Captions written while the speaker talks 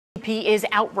Is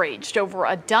outraged over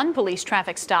a Dunn police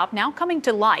traffic stop now coming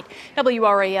to light.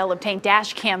 WRAL obtained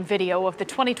dash cam video of the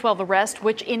 2012 arrest,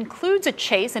 which includes a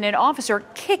chase and an officer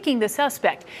kicking the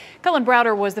suspect. Cullen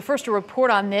Browder was the first to report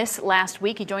on this last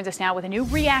week. He joins us now with a new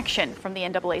reaction from the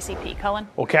NAACP. Cullen?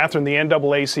 Well, Catherine, the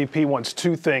NAACP wants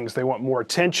two things. They want more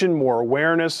attention, more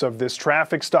awareness of this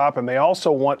traffic stop, and they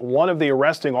also want one of the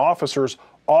arresting officers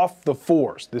off the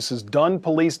force. This is Dunn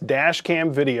Police dash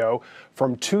cam video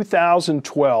from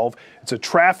 2012. It's a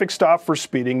traffic stop for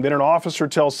speeding. Then an officer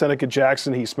tells Seneca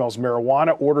Jackson he smells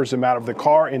marijuana, orders him out of the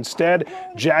car. Instead,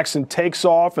 Jackson takes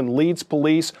off and leads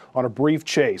police on a brief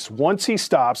chase. Once he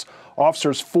stops,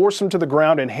 officers force him to the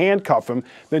ground and handcuff him.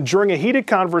 Then during a heated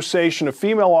conversation, a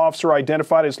female officer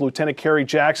identified as Lieutenant Cary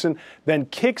Jackson then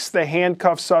kicks the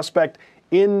handcuffed suspect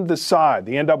in the side.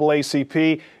 The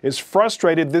NAACP is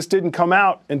frustrated this didn't come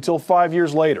out until 5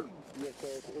 years later.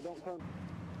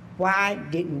 Why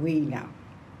didn't we know?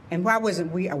 And why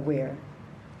wasn't we aware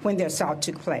when the assault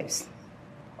took place?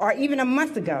 Or even a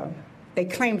month ago, they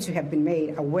claimed to have been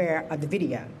made aware of the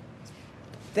video.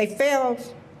 They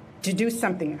failed to do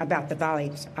something about the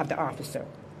violence of the officer.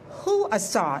 Who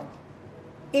assault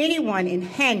anyone in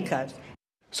handcuffs?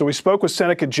 So we spoke with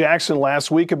Seneca Jackson last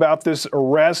week about this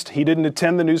arrest. He didn't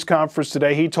attend the news conference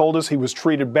today. He told us he was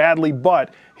treated badly,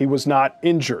 but he was not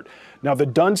injured. Now, the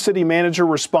Dunn City manager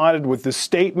responded with this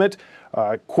statement,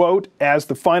 quote, "As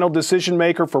the final decision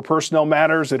maker for personnel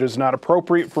matters, it is not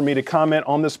appropriate for me to comment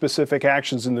on the specific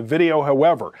actions in the video.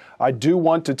 However, I do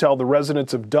want to tell the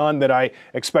residents of Dunn that I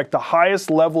expect the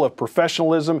highest level of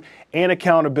professionalism and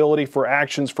accountability for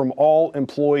actions from all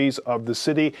employees of the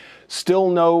city. Still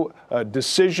no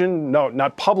decision, no,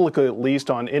 not publicly at least,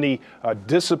 on any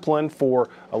discipline for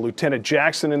Lieutenant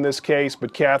Jackson in this case.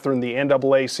 But Catherine, the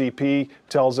NAACP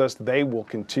tells us they will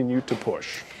continue to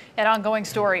push." An ongoing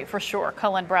story for sure.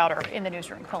 Cullen Browder in the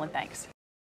newsroom. Cullen, thanks.